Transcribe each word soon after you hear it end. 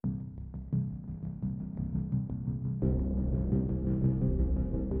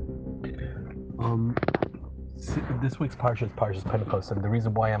This week's Parsha is Parshas Pinchas, and the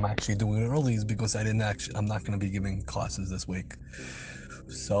reason why I'm actually doing it early is because I'm not going to be giving classes this week.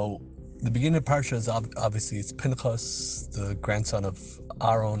 So, the beginning of Parsha is obviously it's Pinchas, the grandson of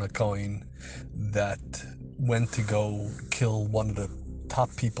Aaron, a Kohen, that went to go kill one of the top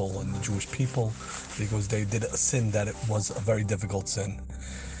people in the Jewish people because they did a sin that it was a very difficult sin.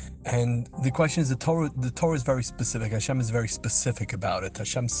 And the question is, the Torah is very specific. Hashem is very specific about it.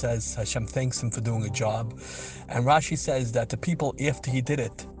 Hashem thanks him for doing a job. And Rashi says that the people, after he did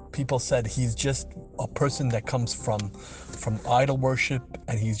it, people said he's just a person that comes from idol worship,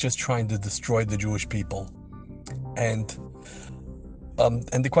 and he's just trying to destroy the Jewish people. And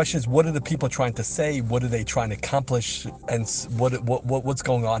the question is, what are the people trying to say? What are they trying to accomplish? And what's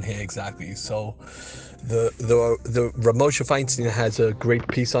going on here exactly? So the Rav Moshe Feinstein has a great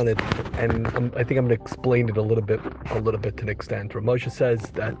piece on it, and I think I'm going to explain it a little bit to an extent. Rav Moshe says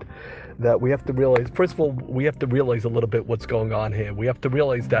that we have to realize, first of all, we have to realize a little bit what's going on here. We have to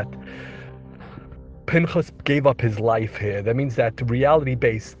realize that Pinchas gave up his life here. That means that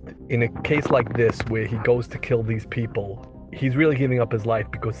reality-based, in a case like this where he goes to kill these people, he's really giving up his life,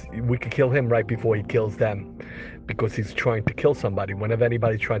 because we could kill him right before he kills them, because he's trying to kill somebody. Whenever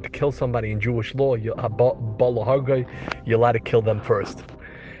anybody's trying to kill somebody in Jewish law, you're allowed to kill them first.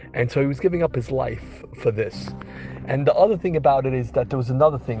 And so he was giving up his life for this. And the other thing about it is that there was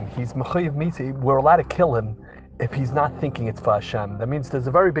another thing. He's Mechayiv Misi. We're allowed to kill him if he's not thinking it's for Hashem. That means there's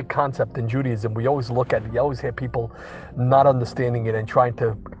a very big concept in Judaism. We always look at it. You always hear people not understanding it and trying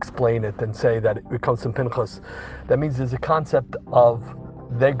to explain it and say that it comes from Pinchas. That means there's a concept of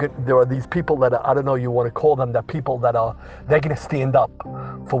there are these people that are, I don't know, you want to call them, that people that they're going to stand up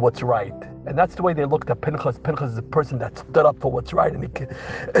for what's right. And that's the way they looked at Pinchas. Pinchas is a person that stood up for what's right, and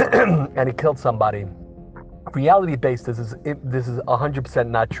he killed somebody. Reality-based, this is 100%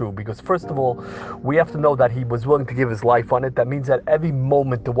 not true, because first of all, we have to know that he was willing to give his life on it. That means that every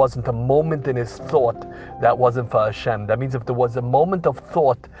moment, there wasn't a moment in his thought that wasn't for Hashem. That means if there was a moment of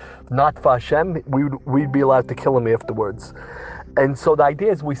thought not for Hashem, we'd be allowed to kill him afterwards. And so the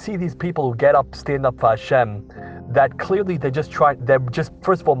idea is, we see these people who get up, stand up for Hashem, that clearly they're just,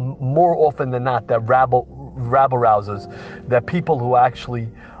 first of all, more often than not, they're rabble-rousers. They're people who actually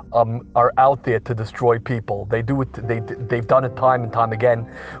are out there to destroy people. They do it. They've done it time and time again.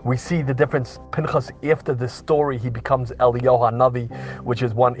 We see the difference. Pinchas, after this story, he becomes Eliyahu Hanavi, which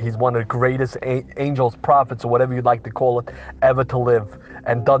is he's one of the greatest angels, prophets, or whatever you'd like to call it, ever to live,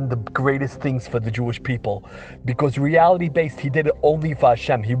 and done the greatest things for the Jewish people. Because reality-based, he did it only for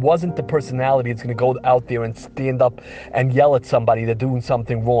Hashem. He wasn't the personality that's going to go out there and stand up and yell at somebody they're doing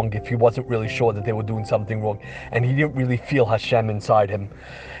something wrong if he wasn't really sure that they were doing something wrong, and he didn't really feel Hashem inside him.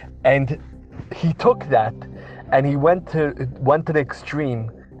 And he took that and he went to the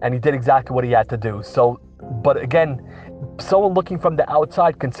extreme, and he did exactly what he had to do. So, but again, someone looking from the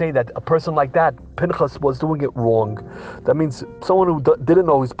outside can say that a person like that, Pinchas, was doing it wrong. That means someone who didn't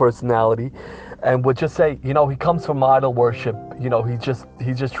know his personality and would just say, he comes from idol worship,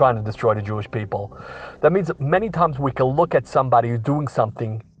 he's just trying to destroy the Jewish people. That means many times we can look at somebody who's doing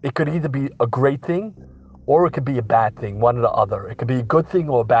something. It could either be a great thing, or it could be a bad thing, one or the other. It could be a good thing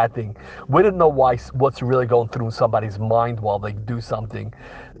or a bad thing. We don't know what's really going through somebody's mind while they do something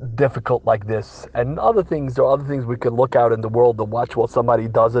difficult like this. And there are other things we could look out in the world and watch while somebody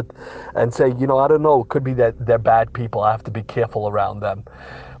does it and say, I don't know, it could be that they're bad people. I have to be careful around them.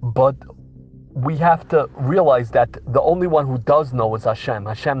 But we have to realize that the only one who does know is Hashem.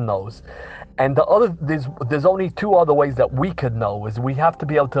 Hashem knows. And there's only two other ways that we could know, is we have to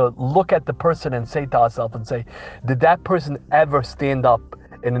be able to look at the person and say to ourselves and say, did that person ever stand up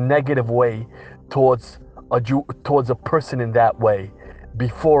in a negative way towards a person in that way,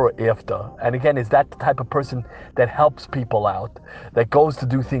 before or after? And again, is that the type of person that helps people out, that goes to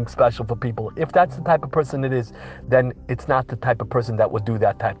do things special for people? If that's the type of person it is, then it's not the type of person that would do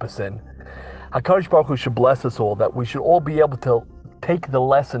that type of sin. HaKadosh Baruch Hu should bless us all, that we should all be able to take the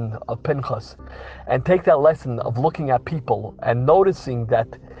lesson of Pinchas and take that lesson of looking at people and noticing that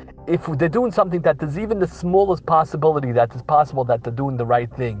if they're doing something, that there's even the smallest possibility that it's possible that they're doing the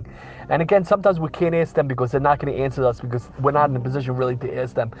right thing. And again, sometimes we can't ask them because they're not going to answer us, because we're not in a position really to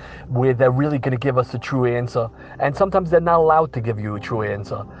ask them where they're really going to give us a true answer. And sometimes they're not allowed to give you a true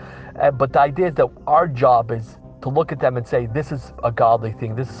answer. But the idea is that our job is to look at them and say, this is a godly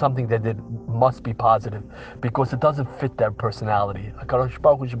thing. This is something that must be positive, because it doesn't fit their personality. HaKadosh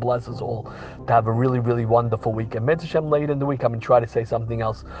Baruch Hu should bless us all to have a really, really wonderful week. And Mitzvah Shem, later in the week, I'm going to try to say something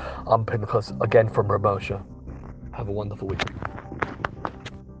else on Pinchas, again from Rav Moshe. Have a wonderful week.